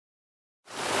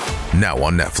Now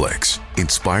on Netflix,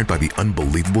 inspired by the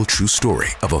unbelievable true story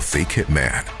of a fake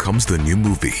hitman, comes the new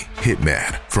movie,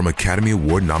 Hitman, from Academy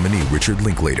Award nominee Richard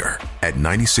Linklater. At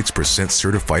 96%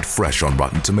 certified fresh on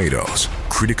Rotten Tomatoes,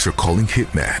 critics are calling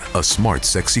Hitman a smart,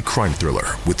 sexy crime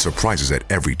thriller with surprises at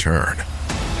every turn.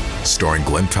 Starring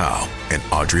Glenn Powell and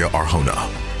Adria Arjona,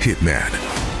 Hitman.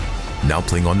 Now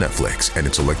playing on Netflix and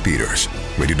in select theaters.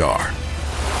 Rated R.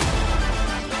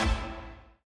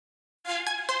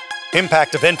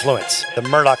 Impact of influence, the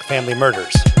Murdaugh family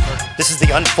murders. This is the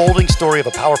unfolding story of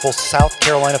a powerful South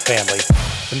Carolina family,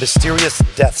 the mysterious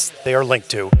deaths they are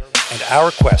linked to, and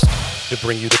our quest to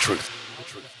bring you the truth.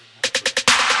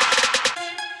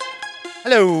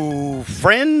 Hello,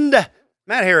 friend.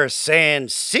 Matt Harris and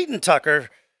Seton Tucker.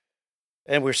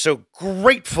 And we're so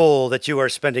grateful that you are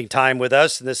spending time with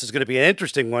us. And this is going to be an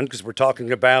interesting one because we're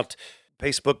talking about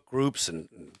Facebook groups and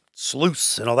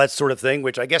sleuths and all that sort of thing,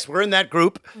 which I guess we're in that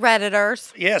group.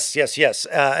 Redditors. Yes.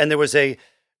 And there was a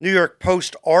New York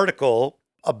Post article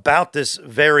about this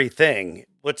very thing.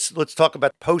 Let's talk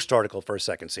about the Post article for a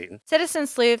second, Seton. Citizen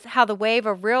sleuth, how the wave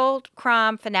of real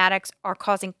crime fanatics are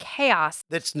causing chaos.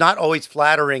 That's not always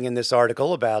flattering in this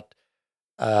article about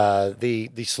the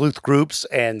sleuth groups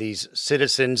and these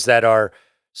citizens that are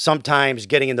sometimes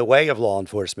getting in the way of law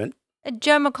enforcement.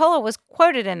 Joe McCullough was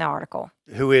quoted in the article.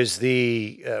 Who is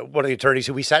the one of the attorneys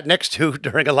who we sat next to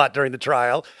during the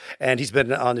trial. And he's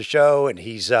been on the show, and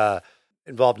he's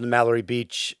involved in the Mallory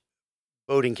Beach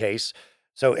voting case.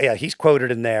 So, yeah, he's quoted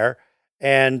in there.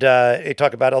 And they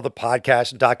talk about all the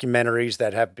podcasts and documentaries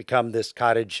that have become this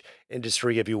cottage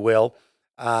industry, if you will,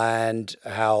 and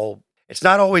how it's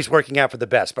not always working out for the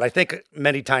best. But I think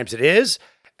many times it is.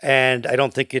 And I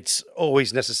don't think it's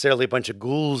always necessarily a bunch of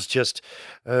ghouls just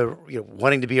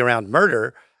wanting to be around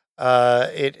murder.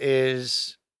 It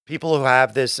is people who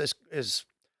have this as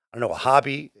I don't know, a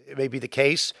hobby, it may be the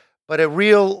case, but a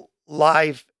real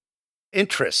live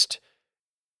interest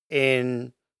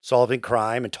in solving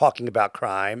crime and talking about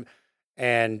crime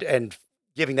and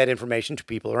giving that information to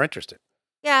people who are interested.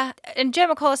 Yeah, and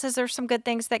Joe McCullough says there's some good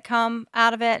things that come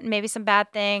out of it and maybe some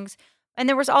bad things. And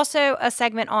there was also a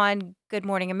segment on Good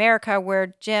Morning America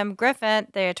where Jim Griffin,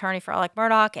 the attorney for Alec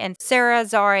Murdaugh, and Sarah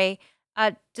Zari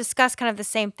discussed kind of the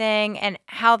same thing and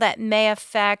how that may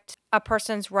affect a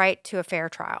person's right to a fair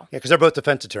trial. Yeah, because they're both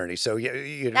defense attorneys. So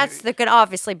that could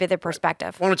obviously be their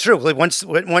perspective. Well, it's true.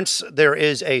 Once there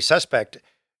is a suspect,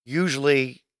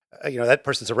 usually, that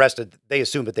person's arrested, they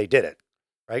assume that they did it,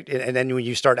 right? And then when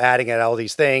you start adding in all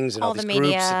these things and all these the media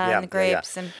groups, and the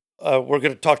groups and we're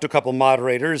going to talk to a couple of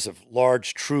moderators of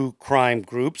large true crime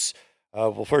groups.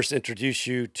 We'll first introduce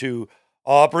you to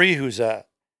Aubrey, who's a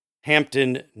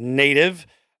Hampton native.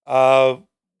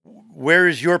 Where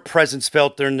is your presence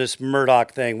felt during this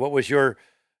Murdaugh thing? What was your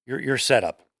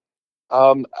setup?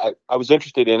 I was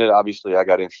interested in it. Obviously, I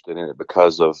got interested in it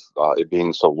because of it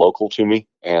being so local to me,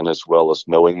 and as well as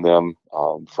knowing them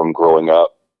from growing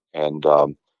up. And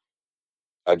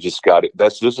I just got it.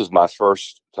 This is my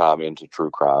first time into true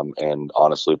crime, and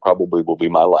honestly, probably will be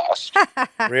my last.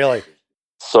 Really?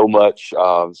 So much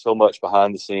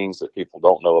behind the scenes that people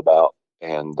don't know about,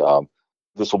 and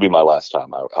this will be my last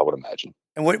time, I would imagine.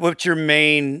 And what's your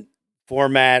main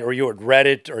format? Are you at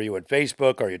Reddit? Are you at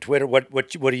Facebook? Are you at Twitter? What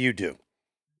do you do?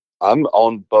 I'm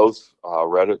on both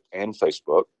Reddit and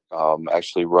Facebook.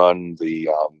 Actually, run the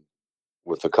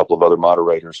with a couple of other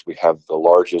moderators. We have the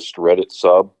largest Reddit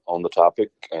sub on the topic,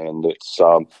 and it's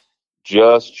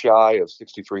just shy of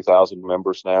 63,000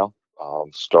 members now.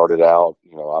 Started out,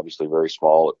 obviously very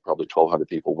small, at probably 1,200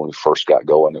 people when we first got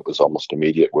going. It was almost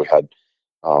immediate. We had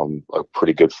a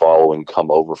pretty good following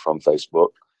come over from Facebook.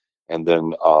 And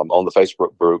then on the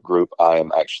Facebook group, I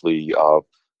am actually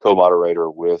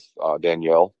co-moderator with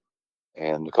Danielle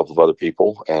and a couple of other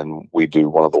people, and we do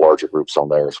one of the larger groups on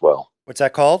there as well. What's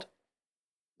that called?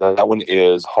 That one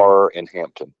is Horror in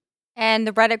Hampton. And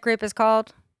the Reddit group is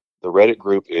called? The Reddit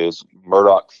group is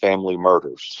Murdaugh Family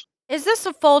Murders. Is this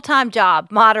a full-time job,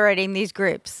 moderating these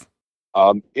groups?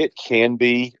 It can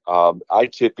be. I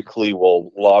typically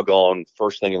will log on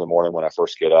first thing in the morning when I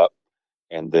first get up,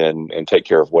 and take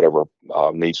care of whatever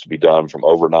needs to be done from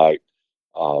overnight.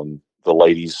 The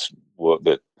ladies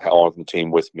that are on the team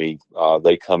with me,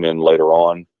 they come in later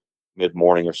on,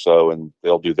 mid-morning or so, and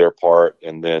they'll do their part.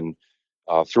 And then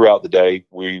throughout the day,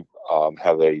 we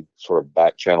have a sort of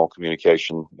back channel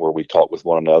communication where we talk with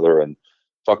one another and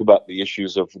talk about the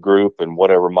issues of the group and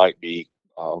whatever might be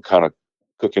kind of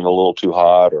cooking a little too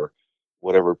hot, or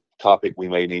whatever topic we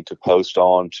may need to post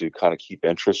on to kind of keep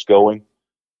interest going.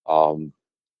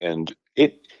 And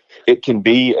it can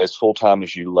be as full-time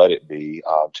as you let it be.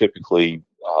 Typically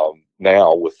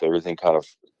now, with everything kind of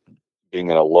being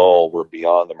in a lull. We're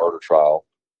beyond the murder trial.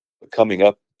 But coming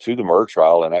up to the murder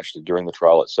trial and actually during the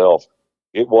trial itself,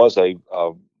 it was a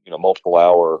multiple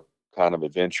hour kind of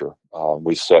adventure.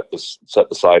 We set the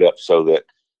site up so that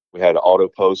we had auto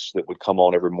posts that would come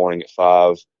on every morning at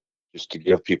 5, just to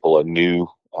give people a new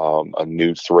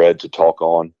thread to talk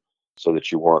on, so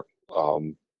that you weren't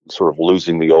sort of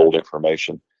losing the old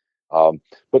information.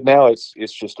 But now it's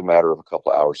just a matter of a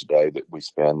couple of hours a day that we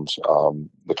spend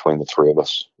between the three of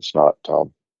us. It's not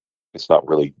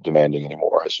really demanding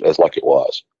anymore as like it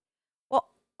was. Well,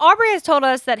 Aubrey has told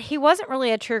us that he wasn't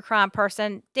really a true crime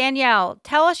person. Danielle,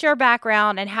 tell us your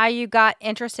background and how you got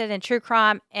interested in true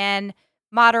crime and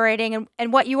moderating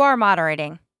and what you are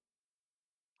moderating.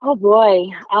 Oh boy.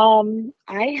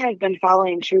 I have been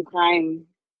following true crime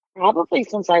probably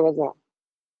since I was a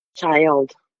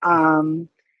child.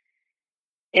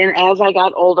 And as I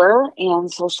got older and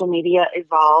social media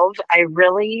evolved, I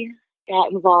really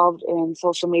got involved in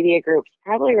social media groups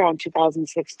probably around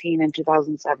 2016 and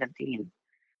 2017.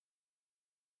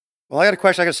 Well, I got a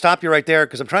question. I got to stop you right there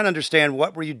because I'm trying to understand,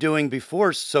 what were you doing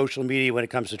before social media when it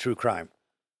comes to true crime?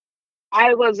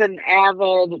 I was an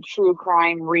avid true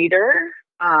crime reader.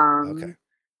 Okay.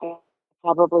 I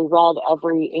probably read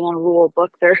every Ann Rule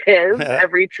book there is,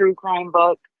 every true crime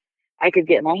book I could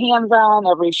get my hands on,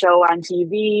 every show on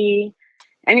TV,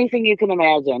 anything you can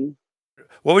imagine.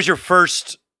 What was your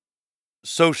first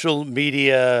social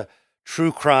media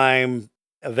true crime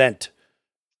event?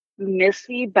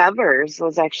 Missy Bevers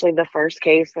was actually the first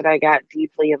case that I got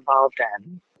deeply involved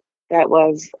in. That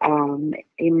was a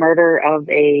murder of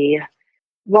a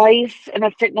wife and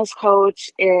a fitness coach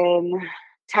in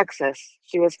Texas.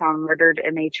 She was found murdered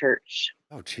in a church.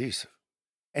 Oh, geez.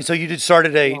 And so you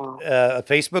started Yeah. a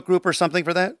Facebook group or something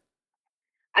for that?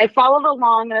 I followed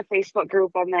along in a Facebook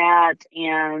group on that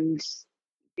and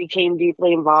became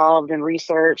deeply involved in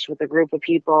research with a group of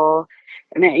people.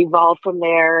 And it evolved from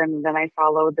there. And then I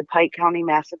followed the Pike County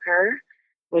Massacre,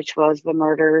 which was the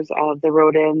murders of the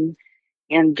Roden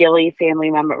and Gilly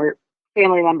family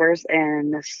members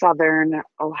in southern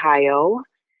Ohio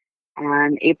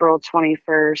on April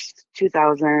 21st,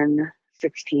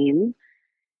 2016.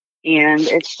 And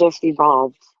it's just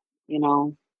evolved, you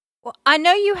know. Well, I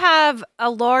know you have a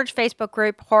large Facebook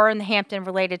group, Horror in the Hampton,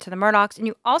 related to the Murdaughs, and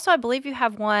you also, I believe, you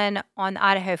have one on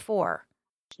Idaho 4.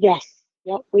 Yes.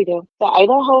 Yep, we do. The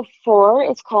Idaho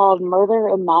 4 is called Murder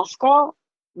in Moscow.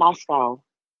 Moscow.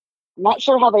 I'm not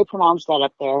sure how they pronounce that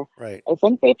up there. Right. I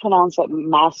think they pronounce it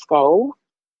Moscow.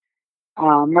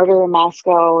 Murder in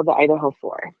Moscow, the Idaho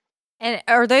 4. And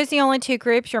are those the only two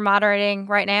groups you're moderating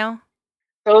right now?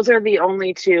 Those are the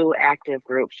only two active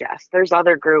groups, yes. There's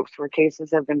other groups where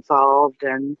cases have been solved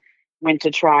and went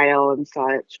to trial and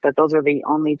such, but those are the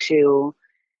only two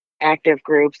active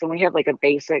groups. And we have like a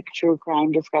basic true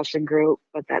crime discussion group,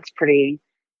 but that's pretty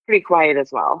quiet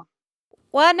as well.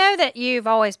 Well, I know that you've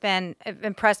always been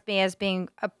impressed me as being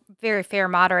a very fair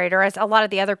moderator, as a lot of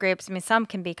the other groups. I mean, some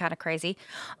can be kind of crazy.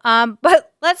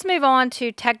 But let's move on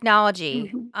to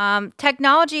technology.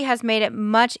 Technology has made it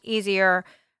much easier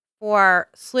for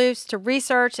sleuths to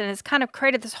research, and it's kind of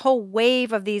created this whole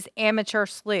wave of these amateur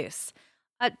sleuths.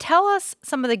 Tell us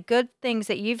some of the good things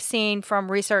that you've seen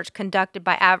from research conducted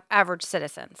by average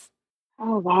citizens.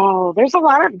 Oh, wow. There's a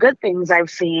lot of good things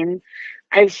I've seen.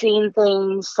 I've seen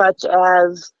things such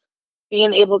as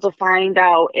being able to find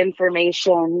out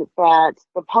information that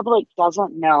the public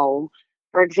doesn't know.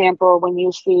 For example, when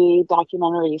you see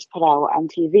documentaries put out on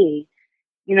TV,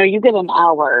 you get an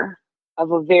hour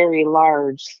of a very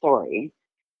large story.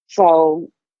 So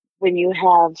when you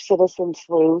have citizen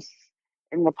sleuths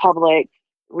and the public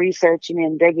researching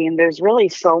and digging, there's really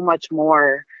so much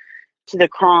more to the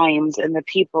crimes and the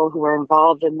people who are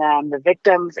involved in them, the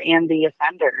victims and the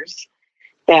offenders,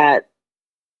 that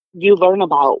you learn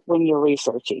about when you're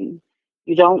researching.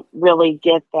 You don't really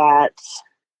get that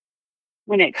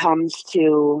when it comes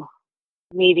to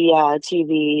media,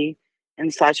 TV,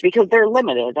 and such, because they're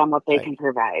limited on what they Right. can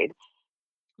provide.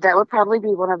 That would probably be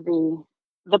one of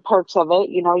the perks of it.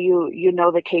 You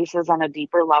know the cases on a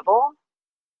deeper level.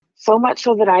 So much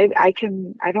so that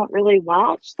I don't really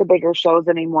watch the bigger shows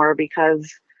anymore,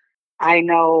 because I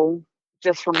know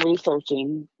just from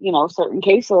researching, certain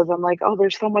cases, I'm like, oh,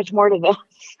 there's so much more to this.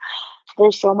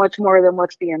 There's so much more than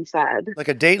what's being said. Like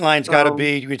a Dateline's got to So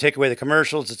be, you take away the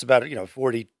commercials, it's about,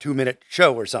 42-minute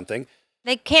show or something.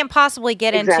 They can't possibly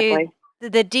get into exactly.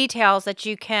 the details that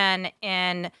you can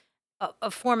in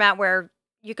a format where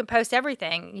you can post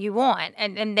everything you want.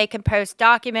 And they can post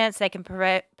documents, they can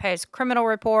post criminal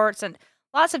reports and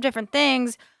lots of different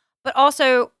things. But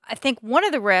also, I think one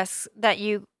of the risks that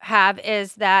you have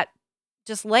is that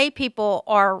just lay people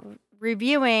are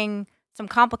reviewing some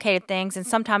complicated things, and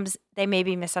sometimes they may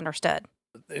be misunderstood.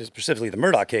 Specifically the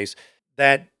Murdaugh case,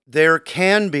 that there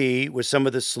can be with some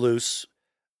of the sleuths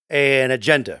an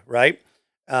agenda, right?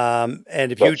 And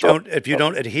That's right. if you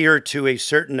don't adhere to a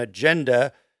certain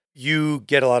agenda, you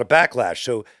get a lot of backlash.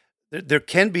 So there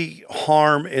can be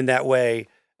harm in that way.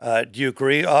 Do you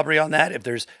agree, Aubrey, on that? If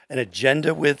there's an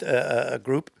agenda with a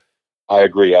group? I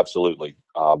agree absolutely.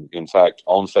 In fact,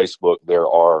 on Facebook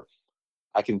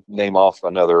I can name off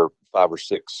another 5 or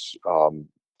 6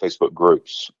 Facebook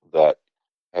groups that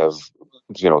have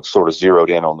sort of zeroed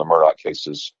in on the Murdaugh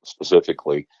cases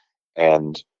specifically,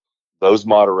 and those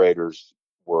moderators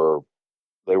were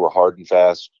hard and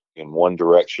fast in one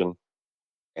direction,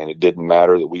 and it didn't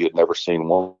matter that we had never seen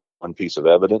one piece of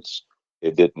evidence.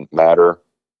 It didn't matter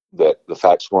that the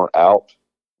facts weren't out.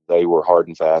 They were hard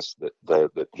and fast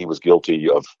that he was guilty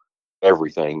of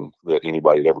everything that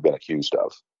anybody had ever been accused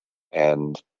of,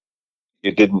 and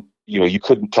it didn't. You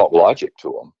couldn't talk logic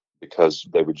to them because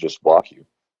they would just block you.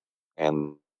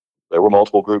 And there were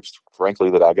multiple groups,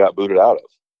 frankly, that I got booted out of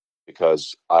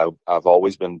because I've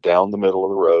always been down the middle of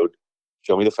the road.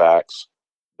 Show me the facts.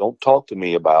 Don't talk to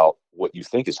me about what you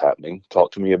think is happening.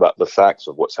 Talk to me about the facts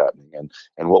of what's happening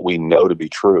and what we know to be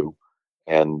true.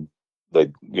 And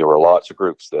there are lots of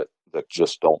groups that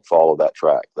just don't follow that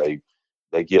track.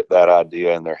 They get that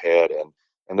idea in their head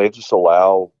and they just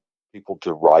allow people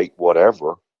to write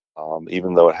whatever,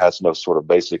 even though it has no sort of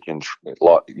basis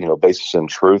in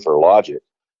truth or logic.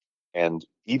 And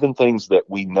even things that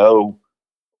we know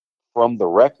from the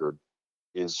record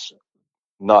is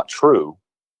not true,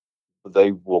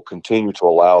 they will continue to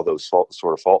allow those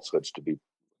sort of falsehoods to be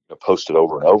posted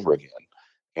over and over again.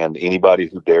 And anybody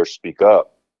who dares speak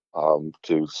up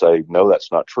to say, no,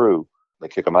 that's not true, they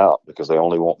kick them out because they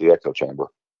only want the echo chamber.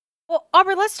 Well,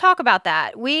 Aubrey, let's talk about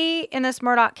that. We, in this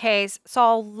Murdaugh case,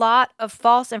 saw a lot of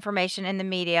false information in the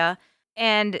media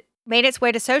and made its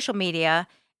way to social media.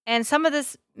 And some of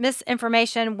this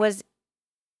misinformation was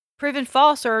proven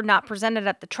false or not presented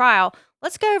at the trial.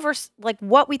 Let's go over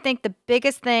what we think the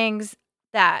biggest things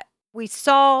that we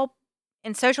saw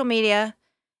in social media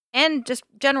and just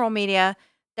general media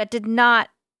that did not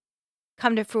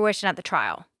come to fruition at the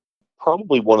trial.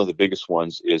 Probably one of the biggest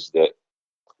ones is that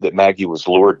Maggie was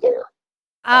lured there.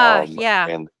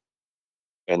 Yeah.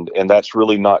 And that's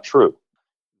really not true.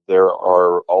 There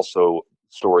are also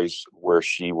stories where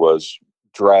she was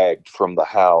dragged from the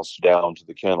house down to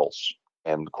the kennels.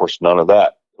 And of course, none of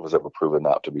that was ever proven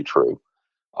out to be true.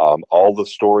 All the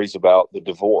stories about the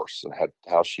divorce and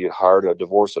how she had hired a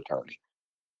divorce attorney,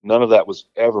 none of that was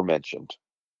ever mentioned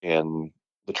in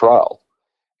the trial.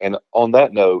 And on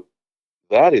that note,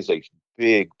 that is a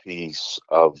big piece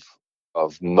of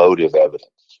motive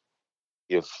evidence.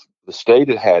 If the state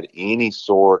had had any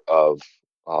sort of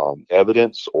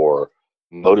evidence or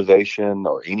motivation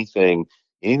or anything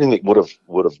that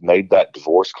would have made that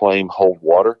divorce claim hold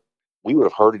water, we would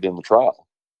have heard it in the trial,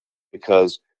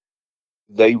 because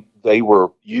they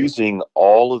were using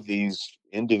all of these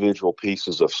individual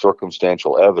pieces of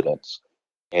circumstantial evidence,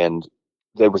 and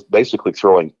they were basically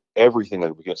throwing everything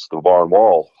against the barn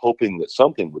wall, hoping that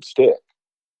something would stick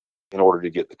in order to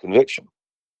get the conviction.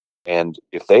 And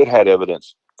if they had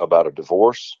evidence about a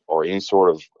divorce or any sort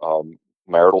of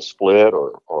marital split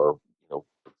or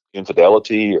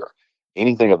infidelity or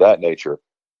anything of that nature,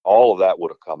 all of that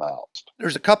would have come out.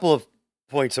 There's a couple of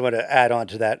points I want to add on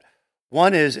to that.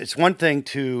 One is, it's one thing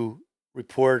to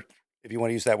report, if you want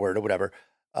to use that word or whatever,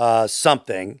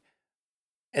 something.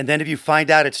 And then if you find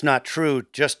out it's not true,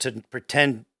 just to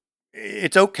pretend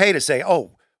it's okay to say,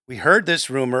 oh, we heard this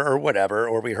rumor or whatever,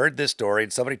 or we heard this story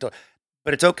and somebody told,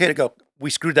 but it's okay to go, we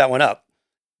screwed that one up.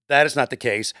 That is not the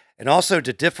case. And also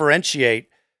to differentiate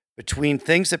between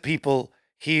things that people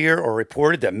hear or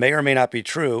reported that may or may not be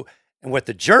true and what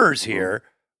the jurors hear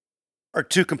are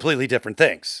two completely different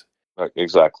things.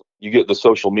 Exactly. You get the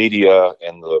social media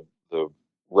and the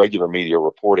regular media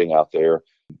reporting out there.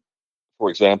 For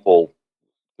example,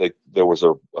 there was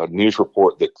a news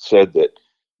report that said that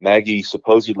Maggie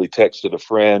supposedly texted a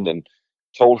friend and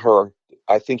told her,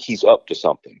 I think he's up to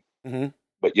something. Mm-hmm.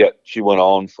 But yet she went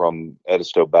on from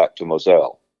Edisto back to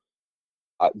Moselle.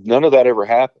 None of that ever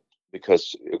happened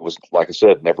because it was, like I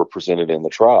said, never presented in the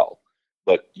trial.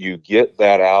 But you get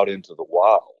that out into the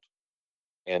wild,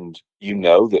 and you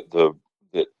know that the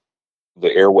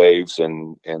airwaves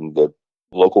and the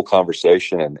local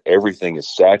conversation and everything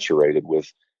is saturated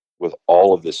with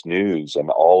all of this news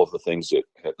and all of the things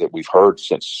that we've heard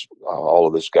since all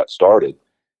of this got started.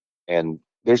 And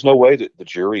there's no way that the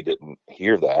jury didn't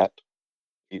hear that.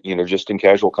 Just in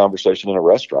casual conversation in a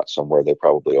restaurant somewhere, they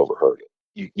probably overheard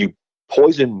it. You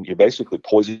you're basically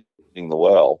poisoning the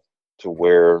well to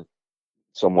where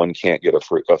someone can't get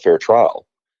a fair trial.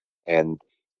 And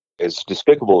as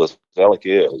despicable as Alec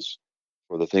is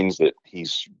for the things that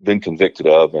he's been convicted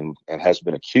of and has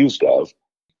been accused of,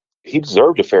 he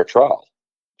deserved a fair trial,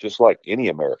 just like any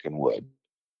American would.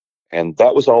 And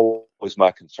that was always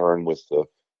my concern with the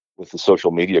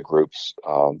social media groups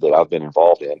that I've been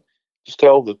involved in. Just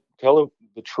tell the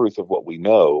truth of what we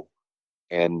know,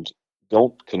 and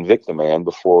don't convict the man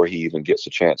before he even gets a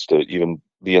chance to even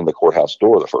be in the courthouse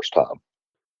door the first time.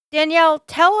 Danielle,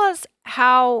 tell us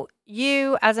how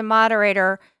you, as a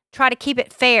moderator, try to keep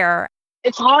it fair.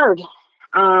 It's hard.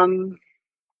 Um,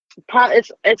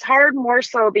 it's hard more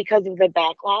so because of the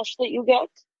backlash that you get.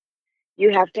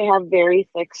 You have to have very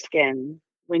thick skin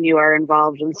when you are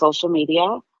involved in social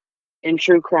media, in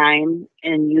true crime,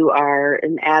 and you are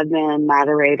an admin,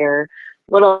 moderator,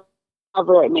 whatever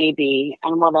it may be,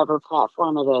 on whatever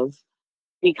platform it is.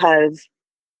 Because,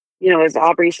 as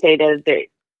Aubrey stated, that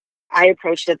I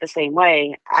approached it the same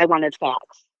way. I wanted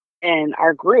facts. And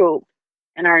our group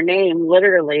and our name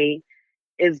literally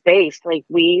is based, like,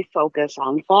 we focus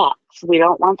on facts. We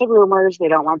don't want the rumors, we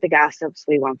don't want the gossips,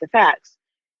 we want the facts.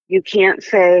 You can't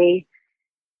say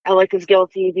Alec is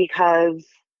guilty because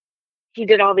he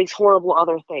did all these horrible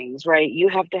other things, right? You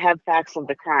have to have facts of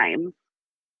the crime.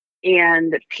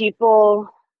 And people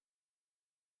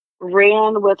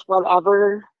ran with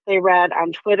whatever they read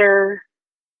on Twitter,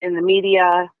 in the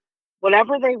media,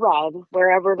 whatever they read,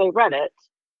 wherever they read it,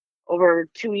 over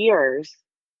 2 years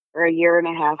or a year and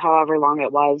a half, however long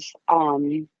it was.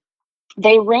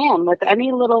 They ran with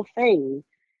any little thing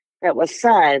that was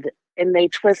said, and they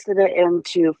twisted it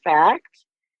into fact.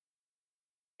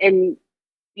 And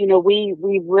we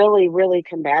really, really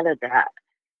combated that.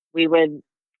 We would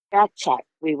fact check.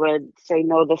 We would say,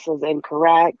 no, this is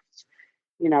incorrect.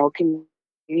 Can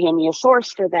you hand me a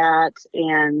source for that?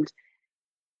 And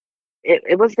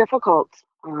it was difficult.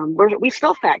 We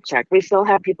still fact check. We still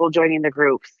have people joining the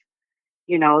groups,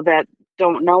 that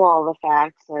don't know all the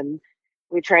facts, and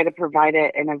we try to provide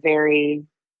it in a very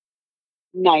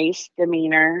nice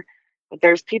demeanor. But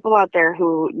there's people out there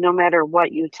who, no matter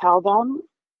what you tell them,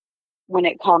 when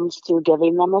it comes to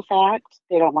giving them a fact,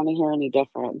 they don't want to hear any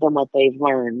different than what they've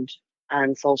learned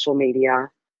on social media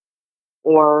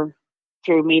or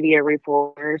through media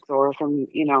reports or from,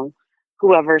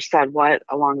 whoever said what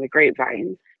along the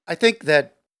grapevine. I think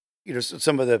that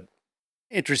some of the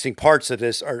interesting parts of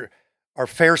this are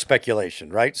fair speculation,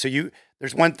 right?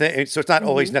 There's one thing, so it's not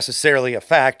always Mhm. necessarily a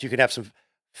fact. You can have some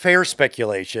fair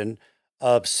speculation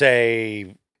of,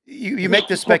 say, you make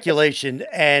the speculation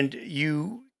and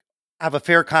you have a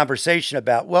fair conversation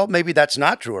about, well, maybe that's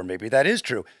not true or maybe that is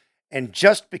true. And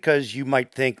just because you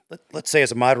might think, let's say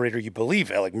as a moderator, you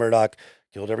believe Alec Murdaugh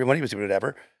killed everyone, he was doing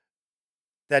whatever,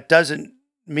 that doesn't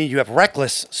mean you have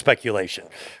reckless speculation,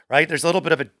 right? There's a little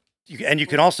bit of and you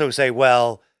can also say,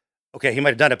 well, okay, he might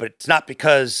have done it, but it's not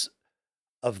because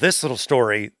of this little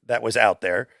story that was out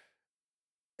there,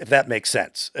 if that makes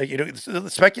sense. A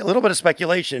little bit of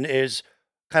speculation is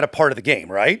kind of part of the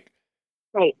game, right?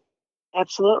 Right.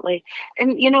 Absolutely.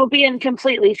 And, being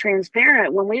completely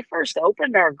transparent, when we first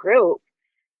opened our group,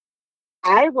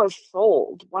 I was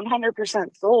sold,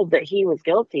 100% sold that he was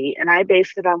guilty. And I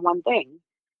based it on one thing.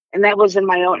 And that was in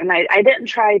my own. And I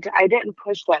didn't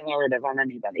push that narrative on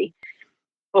anybody.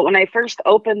 But when I first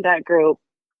opened that group,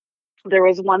 there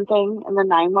was one thing in the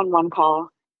 911 call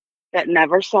that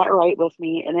never sat right with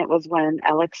me. And it was when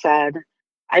Alec said,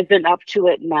 I've been up to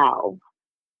it now.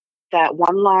 That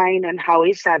one line and how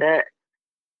he said it,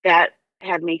 that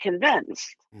had me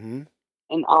convinced. Mm-hmm.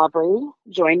 And Aubrey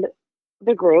joined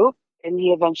the group, and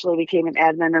he eventually became an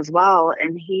admin as well.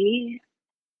 And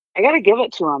I got to give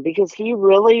it to him because he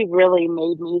really, really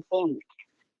made me think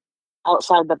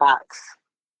outside the box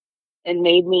and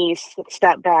made me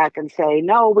step back and say,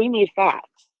 no, we need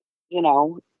facts.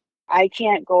 I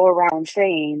can't go around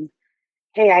saying,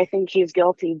 hey, I think he's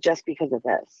guilty just because of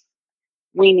this.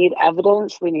 We need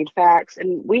evidence, we need facts.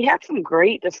 And we had some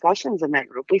great discussions in that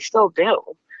group. We still do.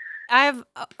 I have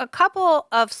a couple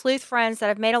of sleuth friends that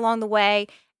I've made along the way,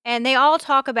 and they all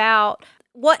talk about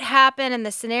what happened and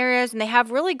the scenarios, and they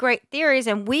have really great theories.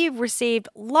 And we've received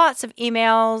lots of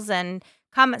emails and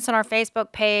comments on our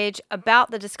Facebook page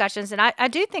about the discussions. And I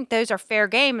do think those are fair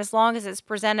game as long as it's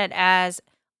presented as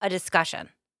a discussion.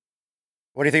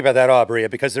 What do you think about that, Aubrey?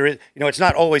 Because there is, it's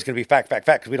not always going to be fact,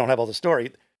 because we don't have all the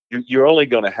story. You're only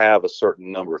going to have a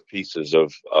certain number of pieces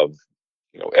of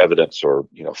evidence or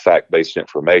fact-based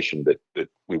information that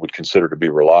we would consider to be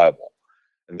reliable,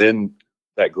 and then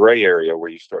that gray area where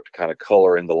you start to kind of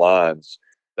color in the lines,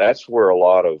 that's where a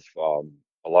lot of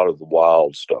a lot of the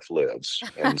wild stuff lives.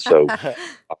 And so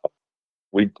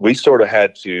we sort of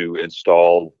had to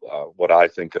install what I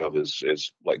think of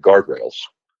as like guardrails.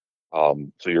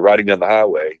 So you're riding down the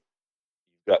highway,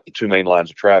 you've got the two main lines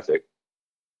of traffic,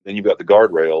 then you've got the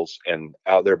guardrails, and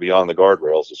out there beyond the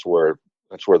guardrails is where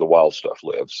that's where the wild stuff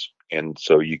lives. And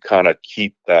so you kind of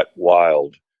keep that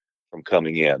wild from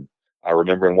coming in. I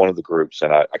remember in one of the groups,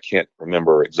 and I can't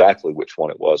remember exactly which one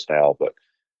it was now, but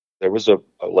there was a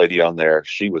lady on there.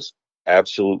 She was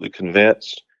absolutely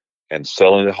convinced and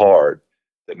selling it hard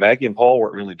that Maggie and Paul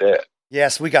weren't really dead.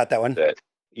 Yes, we got that one. That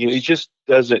it just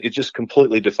doesn't. It just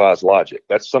completely defies logic.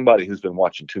 That's somebody who's been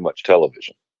watching too much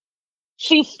television.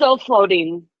 She's still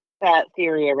floating that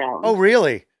theory around. Oh,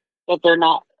 really? That they're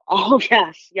not. Oh,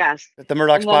 yes. That the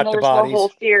Murdaugh And then spot the there's bodies. the whole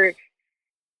theory.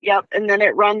 Yep. And then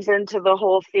it runs into the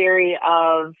whole theory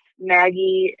of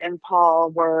Maggie and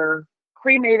Paul were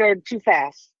cremated too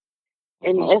fast.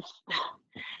 And if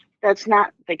that's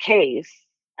not the case,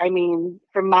 I mean,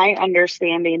 from my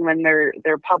understanding, when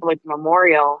their public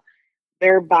memorial,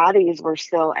 their bodies were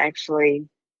still actually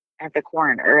at the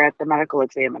coroner, at the medical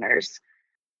examiners.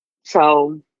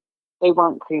 So they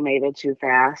weren't cremated too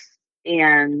fast.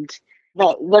 And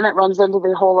then it runs into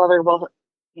the whole other, well,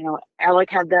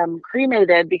 Alec had them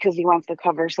cremated because he wants to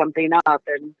cover something up.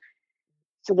 And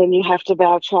so then you have to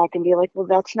backtrack and be like, well,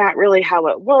 that's not really how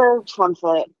it works. Once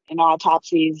an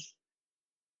autopsy's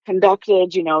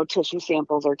conducted, tissue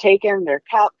samples are taken, they're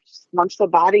kept. Once the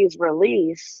body is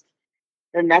released,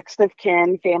 the next of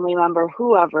kin, family member,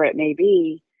 whoever it may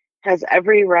be, has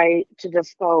every right to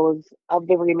dispose of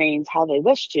the remains how they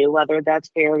wish to, whether that's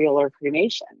burial or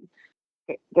cremation.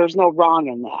 There's no wrong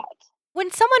in that.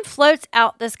 When someone floats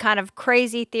out this kind of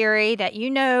crazy theory that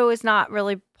is not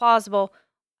really plausible,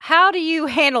 how do you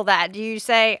handle that? Do you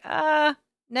say,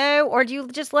 no, or do you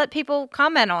just let people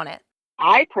comment on it?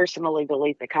 I personally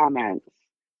delete the comments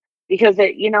because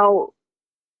I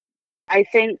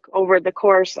think over the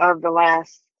course of the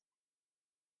last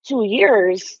 2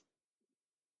 years,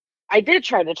 I did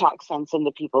try to talk sense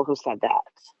into people who said that.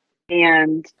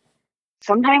 And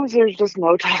sometimes there's just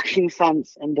no talking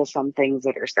sense into some things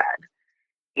that are said.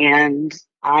 And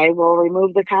I will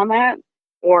remove the comment,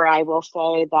 or I will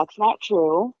say, that's not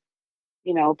true.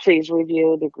 Please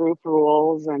review the group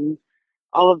rules and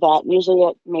all of that. Usually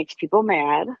it makes people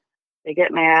mad. They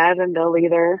get mad and they'll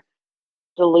either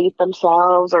delete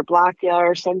themselves or block you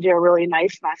or send you a really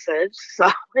nice message. So,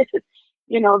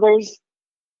 there's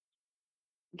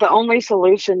the only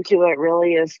solution to it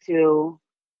really is to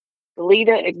delete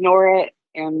it, ignore it,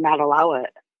 and not allow it.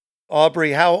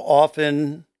 Aubrey, how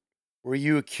often were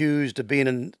you accused of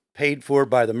being paid for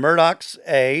by the Murdaughs,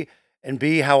 A, and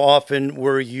B, how often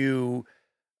were you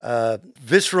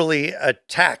viscerally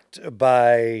attacked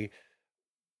by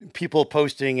people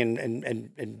posting and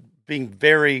being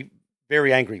very,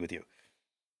 very angry with you?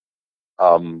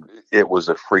 It was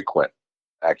a frequent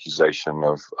accusation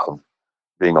of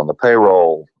being on the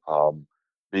payroll,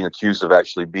 being accused of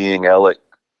actually being Alec,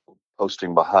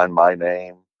 posting behind my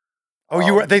name.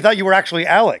 Oh, they thought you were actually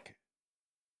Alec.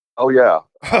 Oh yeah.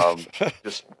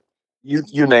 Just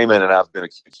you name it, and I've been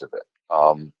accused of it.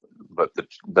 But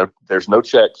there's no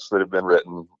checks that have been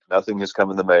written. Nothing has come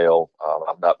in the mail.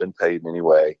 I've not been paid in any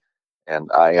way,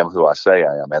 and I am who I say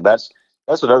I am. And that's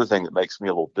another thing that makes me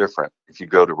a little different. If you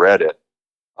go to Reddit,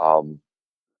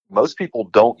 most people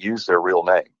don't use their real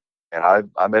name, and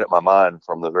I made up my mind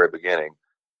from the very beginning.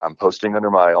 I'm posting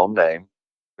under my own name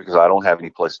because I don't have any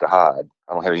place to hide.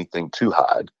 I don't have anything to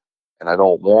hide, and I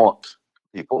don't want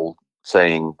people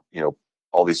saying,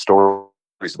 all these stories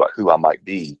about who I might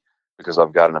be because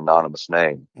I've got an anonymous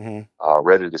name. Mm-hmm.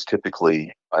 Reddit is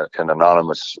typically an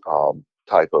anonymous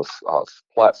type of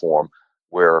platform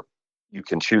where you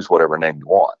can choose whatever name you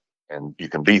want and you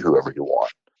can be whoever you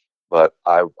want. But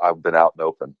I've been out and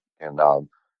open and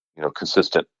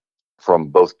consistent from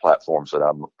both platforms that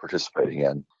I'm participating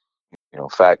in.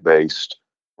 Fact-based,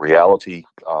 reality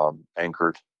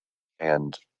anchored,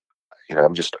 and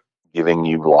I'm just giving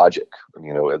you logic.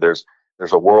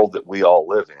 There's a world that we all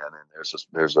live in, and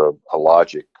there's a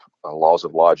logic, laws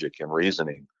of logic and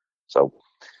reasoning. So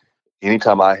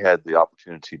anytime I had the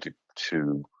opportunity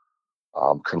to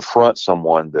confront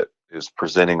someone that is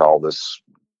presenting all this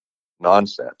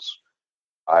nonsense,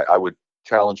 I would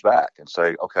challenge back and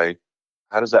say, okay,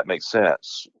 how does that make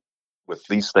sense with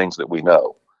these things that we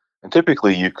know? And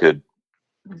typically you could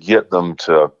get them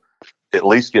to at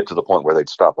least get to the point where they'd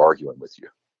stop arguing with you.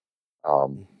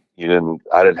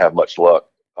 I didn't have much luck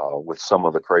with some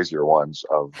of the crazier ones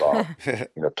of,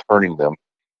 turning them.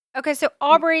 Okay, so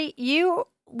Aubrey, you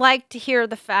like to hear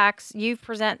the facts. You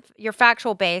present your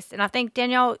factual based, and I think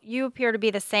Danielle, you appear to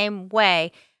be the same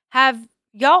way. Have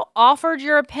y'all offered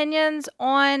your opinions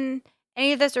on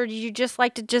any of this, or do you just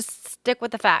like to just stick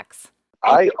with the facts? I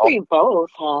I, think we both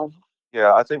have.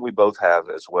 yeah, I think we both have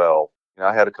as well.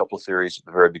 I had a couple of theories at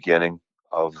the very beginning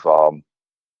of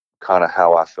kind of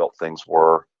how I felt things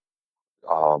were.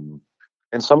 Um,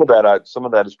 and some of that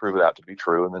has proven out to be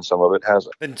true, and then some of it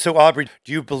hasn't. And so, Aubrey,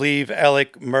 do you believe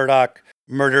Alec Murdaugh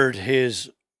murdered his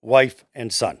wife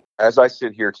and son? As I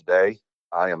sit here today,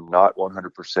 I am not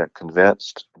 100%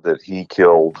 convinced that he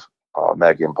killed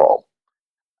Maggie and Paul.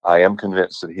 I am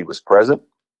convinced that he was present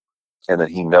and that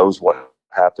he knows what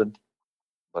happened,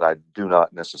 but I do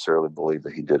not necessarily believe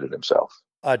that he did it himself.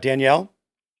 Danielle?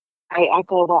 I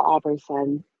echo what Aubrey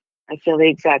said. I feel the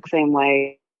exact same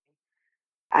way.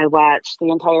 I watched the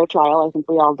entire trial. I think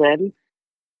we all did.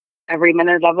 Every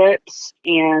minute of it.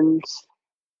 And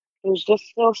there's just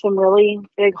still some really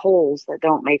big holes that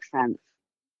don't make sense.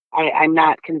 I'm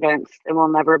not convinced and will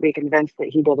never be convinced that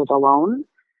he did it alone.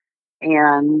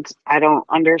 And I don't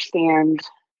understand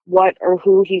what or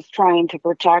who he's trying to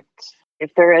protect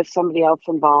if there is somebody else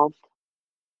involved.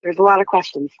 There's a lot of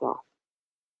questions still.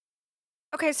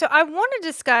 Okay, so I want to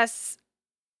discuss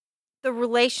the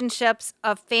relationships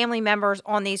of family members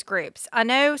on these groups. I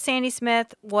know Sandy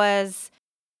Smith was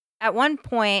at one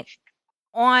point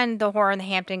on the Horror in the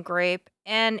Hampton group,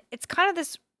 and it's kind of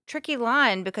this tricky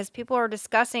line because people are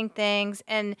discussing things,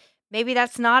 and maybe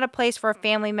that's not a place for a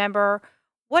family member.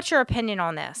 What's your opinion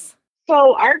on this?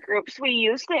 So our groups, we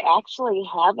used to actually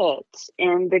have it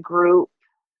in the group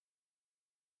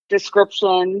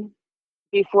description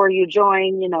before you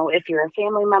join. If you're a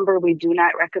family member, we do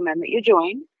not recommend that you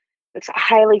join. It's a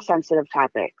highly sensitive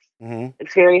topic. Mm-hmm.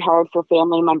 It's very hard for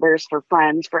family members, for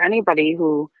friends, for anybody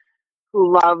who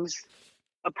loves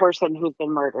a person who's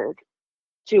been murdered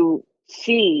to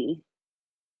see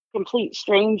complete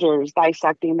strangers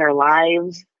dissecting their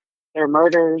lives, their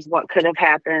murders, what could have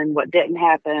happened, what didn't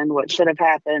happen, what should have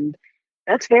happened.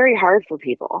 That's very hard for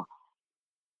people.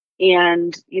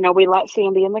 And, we let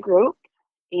Sandy in the group,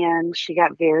 and she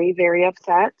got very, very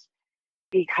upset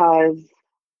because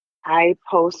I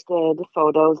posted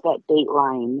photos that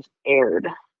Dateline aired.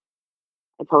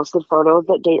 I posted photos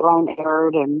that Dateline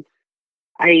aired, and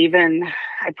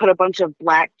I put a bunch of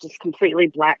just completely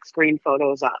black screen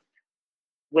photos up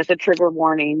with a trigger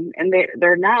warning. And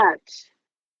they're not,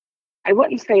 I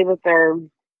wouldn't say that they're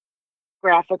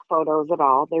graphic photos at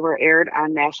all. They were aired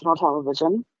on national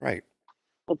television. Right.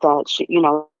 But that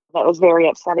was very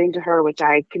upsetting to her, which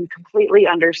I can completely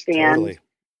understand. Totally.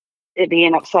 It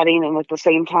being upsetting, and at the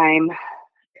same time,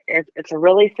 it's a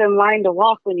really thin line to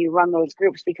walk when you run those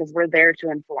groups, because we're there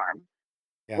to inform.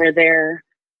 Yeah. We're there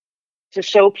to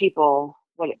show people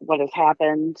what has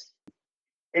happened.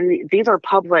 And these are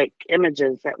public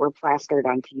images that were plastered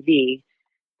on TV.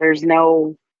 There's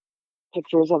no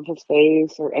pictures of his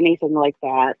face or anything like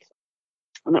that.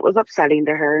 And it was upsetting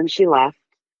to her, and she left.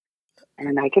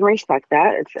 And I can respect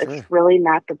that. It's Sure. really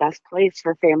not the best place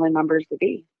for family members to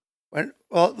be.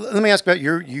 Well, let me ask about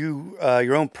your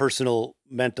own personal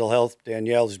mental health.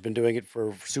 Danielle has been doing it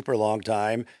for a super long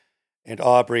time. And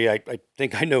Aubrey, I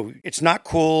think I know it's not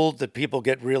cool that people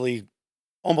get really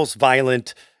almost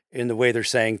violent in the way they're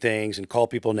saying things and call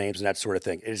people names and that sort of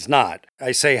thing. It's not.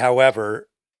 I say, however,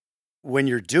 when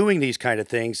you're doing these kind of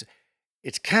things,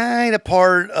 it's kind of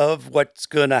part of what's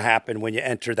going to happen when you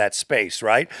enter that space,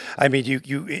 right? I mean,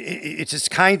 it's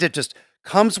just kind of just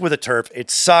comes with a turf.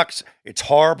 It sucks. It's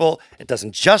horrible. It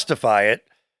doesn't justify it,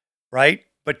 right?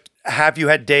 But have you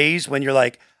had days when you're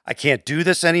like, I can't do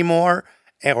this anymore?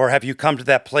 Or have you come to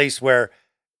that place where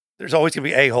there's always going to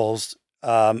be a-holes,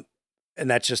 and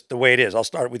that's just the way it is? I'll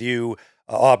start with you,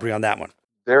 Aubrey, on that one.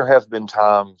 There have been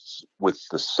times with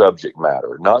the subject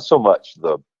matter, not so much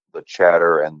the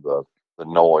chatter and the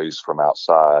noise from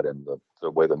outside and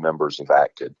the way the members have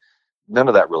acted. None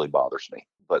of that really bothers me.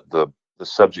 But the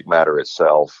subject matter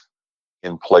itself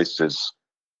in places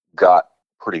got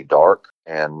pretty dark.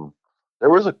 And there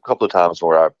was a couple of times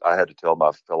where I had to tell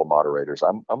my fellow moderators,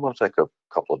 I'm going to take a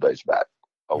couple of days back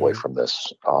away from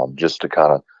this, just to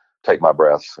kind of take my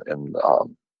breath and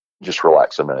just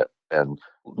relax a minute and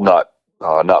not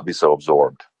be so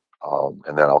absorbed.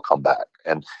 And then I'll come back.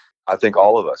 And I think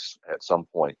all of us at some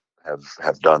point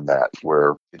have done that,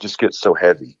 where it just gets so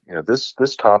heavy.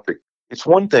 This topic, it's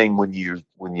one thing when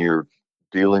you're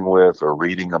dealing with or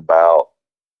reading about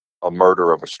a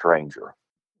murder of a stranger.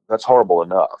 That's horrible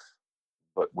enough.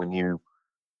 But when you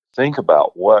think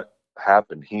about what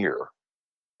happened here,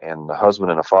 and the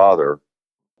husband and a father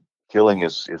killing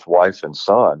his wife and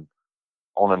son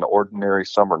on an ordinary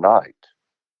summer night,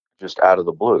 just out of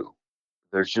the blue.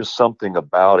 There's just something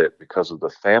about it because of the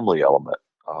family element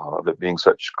of it being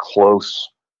such a close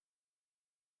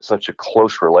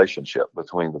relationship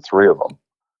between the three of them.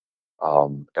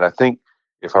 And I think,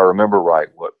 if I remember right,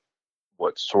 what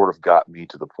sort of got me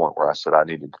to the point where I said I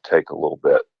needed to take a little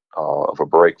bit of a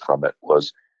break from it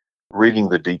was reading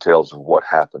the details of what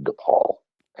happened to Paul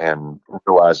and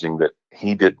realizing that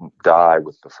he didn't die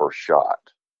with the first shot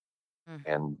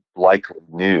and likely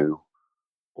knew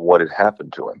what had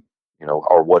happened to him,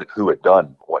 or who had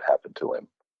done what happened to him.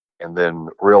 And then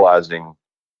realizing,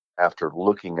 after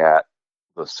looking at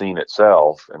the scene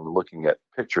itself and looking at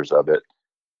pictures of it,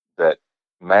 that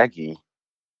Maggie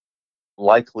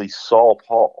likely saw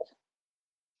Paul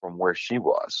from where she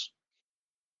was.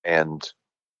 And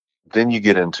then you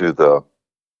get into the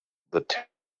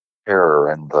terror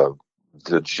and the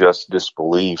just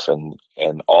disbelief and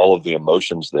all of the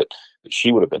emotions that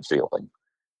she would have been feeling.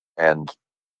 And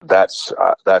that's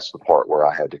the part where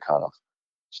I had to kind of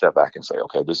step back and say,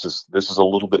 okay, this is a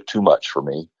little bit too much for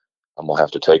me. I'm gonna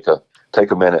have to take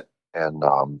a minute and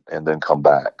then come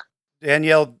back.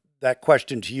 Danielle, that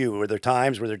question to you: were there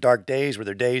dark days? Were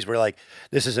there days where like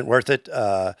this isn't worth it?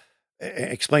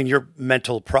 Explain your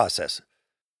mental process.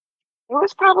 There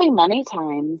was probably many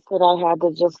times that I had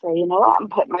to just say, you know what, I'm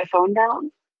putting my phone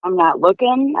down. I'm not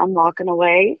looking. I'm walking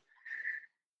away.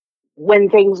 When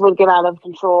things would get out of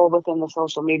control within the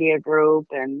social media group,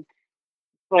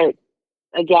 but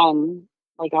again,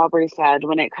 like Aubrey said,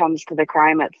 when it comes to the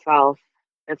crime itself,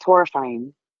 it's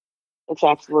horrifying. It's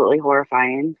absolutely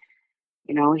horrifying.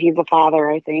 He's a father,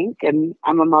 I think, and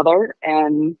I'm a mother,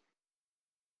 and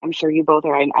I'm sure you both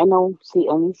are. I know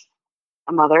Seaton's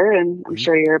a mother, and I'm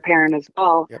sure you're a parent as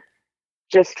well. Yep.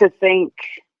 Just to think,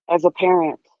 as a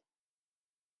parent,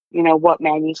 what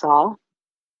Maggie saw,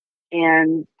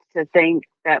 and to think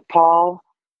that Paul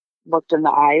looked in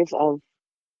the eyes of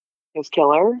his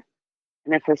killer,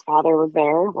 and if his father was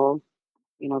there, well,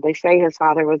 they say his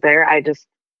father was there. I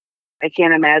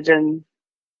can't imagine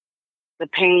the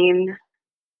pain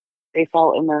they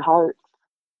felt in their hearts,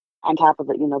 on top of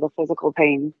it, the physical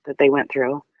pain that they went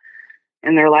through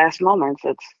in their last moments.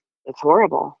 It's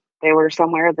horrible. They were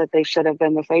somewhere that they should have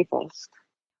been the safest.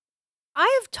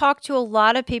 I have talked to a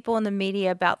lot of people in the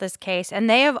media about this case, and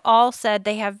they have all said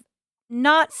they have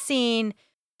not seen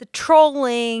the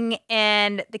trolling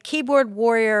and the keyboard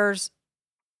warriors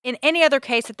in any other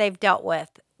case that they've dealt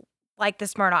with, like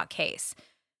this Murdaugh case.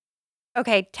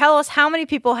 Okay, tell us, how many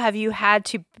people have you had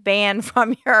to ban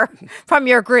from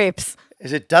your groups?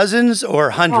 Is it dozens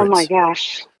or hundreds? Oh my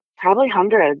gosh, probably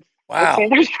hundreds. Wow. I'd say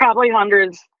there's probably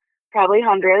hundreds. Probably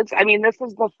hundreds. I mean, this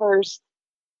is the first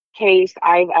case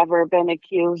I've been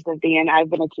accused of being on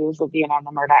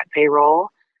the Murdaugh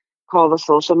payroll, called a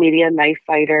social media knife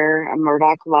fighter, a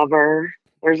Murdaugh lover.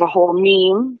 There's a whole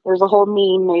meme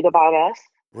made about us.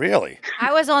 Really?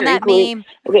 I was on that meme.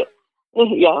 Yep.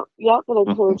 It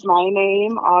includes my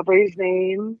name, Aubrey's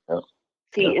name,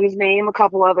 Seaton's name, a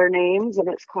couple other names, and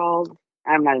it's called,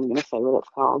 I'm not even going to say what it's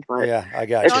called, but yeah, I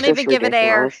got you. Don't even give it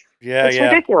air. Yeah, it's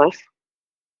ridiculous.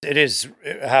 It is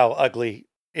how ugly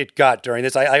it got during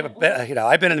this.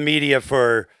 I've been in the media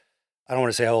for, I don't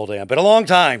want to say how old I am, but a long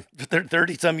time,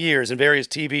 30 some years in various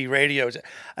TV, radios,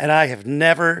 and I have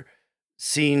never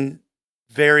seen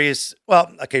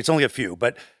it's only a few,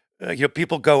 but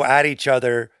people go at each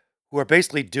other who are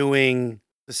basically doing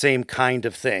the same kind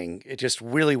of thing. It's just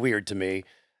really weird to me,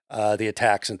 the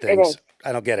attacks and things.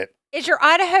 I don't get it. Is your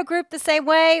Idaho group the same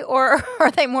way, or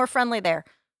are they more friendly there?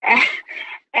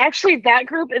 Actually, that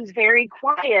group is very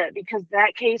quiet because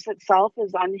that case itself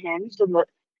is unhinged, and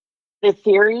the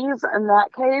theories in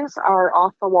that case are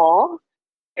off the wall,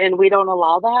 and we don't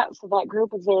allow that. So that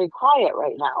group is very quiet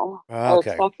right now. Okay.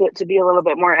 I expect it to be a little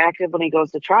bit more active when he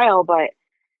goes to trial, but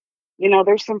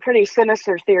there's some pretty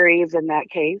sinister theories in that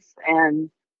case, and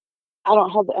I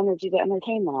don't have the energy to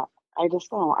entertain that. I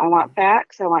just don't. I want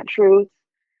facts. I want truth.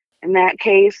 And that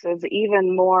case is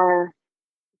even more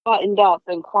buttoned up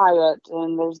and quiet,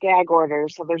 and there's gag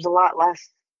orders, so there's a lot less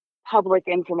public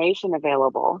information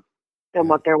available than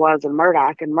what there was in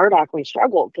Murdaugh. In Murdaugh, we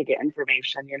struggled to get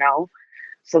information,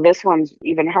 So this one's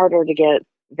even harder to get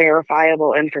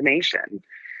verifiable information.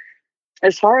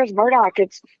 As far as Murdaugh,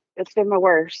 it's been the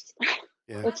worst.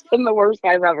 Yeah. It's been the worst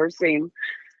I've ever seen.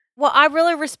 Well, I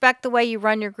really respect the way you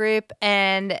run your group,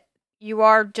 and you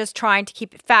are just trying to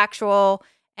keep it factual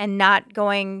and not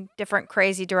going different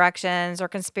crazy directions or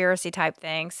conspiracy type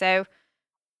things. So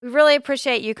we really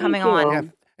appreciate you coming on. Yeah.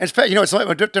 And it's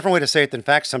a different way to say it than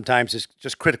facts sometimes is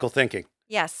just critical thinking.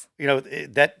 Yes.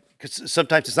 Because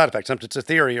sometimes it's not a fact, sometimes it's a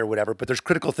theory or whatever, but there's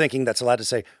critical thinking that's allowed to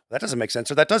say, well, that doesn't make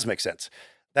sense, or that does make sense.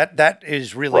 That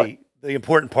is really the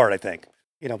important part, I think.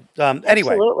 Anyway.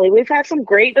 Absolutely. We've had some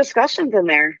great discussions in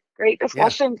there. Great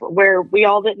discussions where we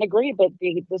all didn't agree, but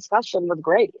the discussion was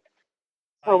great.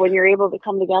 So when you're able to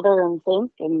come together and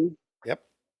think and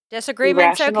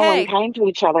disagreement's be rational okay. and kind to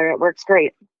each other, it works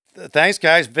great. Thanks,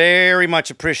 guys. Very much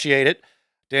appreciate it.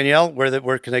 Danielle,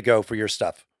 where can they go for your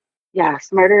stuff? Yes,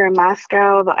 Murder in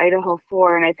Moscow, the Idaho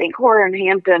 4, and I think Horror in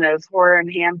Hampton is Horror in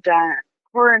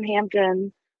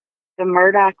Hampton, the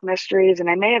Murdaugh Mysteries, and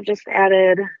I may have just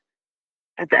added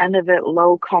at the end of it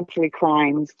Low Country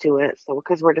Crimes to it, so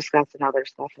because we're discussing other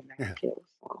stuff in there too.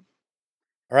 So. All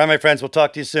right, my friends, we'll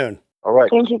talk to you soon. All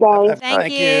right. Thank you, guys.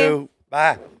 Thank you.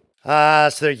 Bye.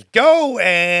 So there you go.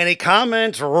 Any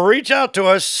comments? Reach out to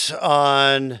us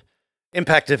on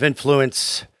Impact of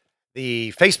Influence,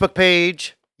 the Facebook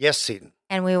page. Yes, Seton.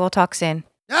 And we will talk soon.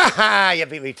 Ah, you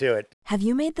beat me to it. Have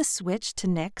you made the switch to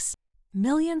Knix?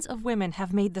 Millions of women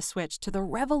have made the switch to the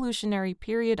revolutionary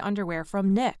period underwear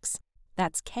from Knix.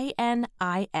 That's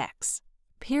Knix.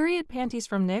 Period panties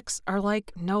from Knix are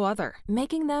like no other,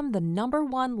 making them the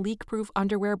 #1 leak-proof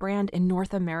underwear brand in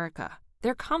North America.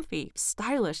 They're comfy,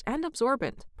 stylish, and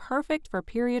absorbent, perfect for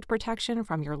period protection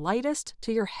from your lightest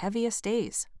to your heaviest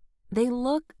days. They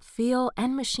look, feel,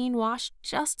 and machine wash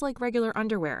just like regular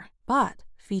underwear, but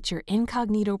feature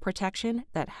incognito protection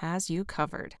that has you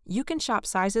covered. You can shop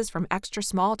sizes from extra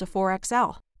small to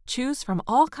 4XL. Choose from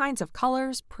all kinds of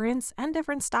colors, prints, and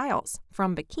different styles,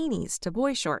 from bikinis to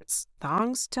boy shorts,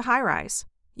 thongs to high-rise.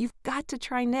 You've got to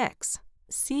try Knix.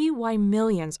 See why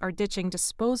millions are ditching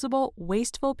disposable,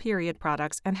 wasteful period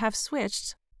products and have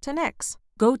switched to Knix.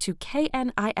 Go to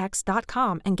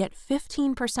knix.com and get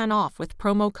 15% off with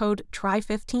promo code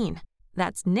TRY15.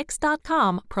 That's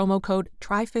knix.com, promo code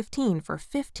TRY15 for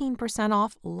 15%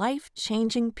 off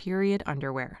life-changing period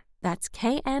underwear. That's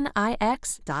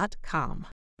knix.com.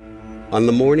 On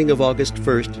the morning of August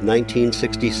 1st,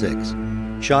 1966,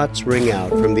 shots ring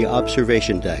out from the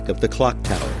observation deck of the clock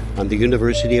tower on the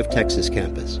University of Texas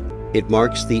campus. It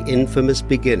marks the infamous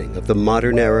beginning of the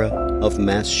modern era of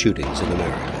mass shootings in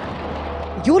America.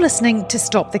 You're listening to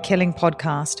Stop the Killing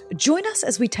podcast. Join us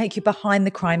as we take you behind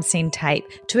the crime scene tape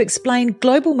to explain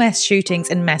global mass shootings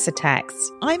and mass attacks.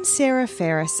 I'm Sarah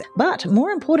Ferris, but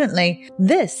more importantly,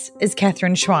 this is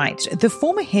Catherine Schweit, the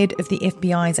former head of the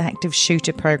FBI's active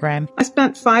shooter program. I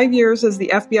spent 5 years as the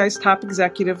FBI's top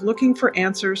executive looking for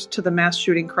answers to the mass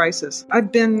shooting crisis.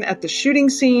 I've been at the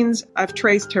shooting scenes, I've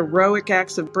traced heroic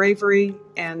acts of bravery,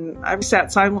 and I've sat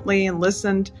silently and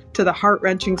listened to the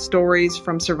heart-wrenching stories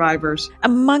from survivors.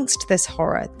 Amongst this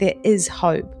horror, there is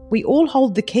hope. We all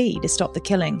hold the key to stop the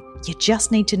killing. You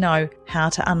just need to know how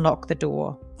to unlock the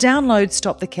door. Download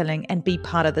Stop the Killing and be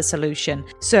part of the solution.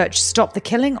 Search Stop the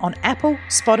Killing on Apple,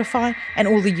 Spotify, and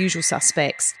all the usual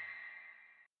suspects.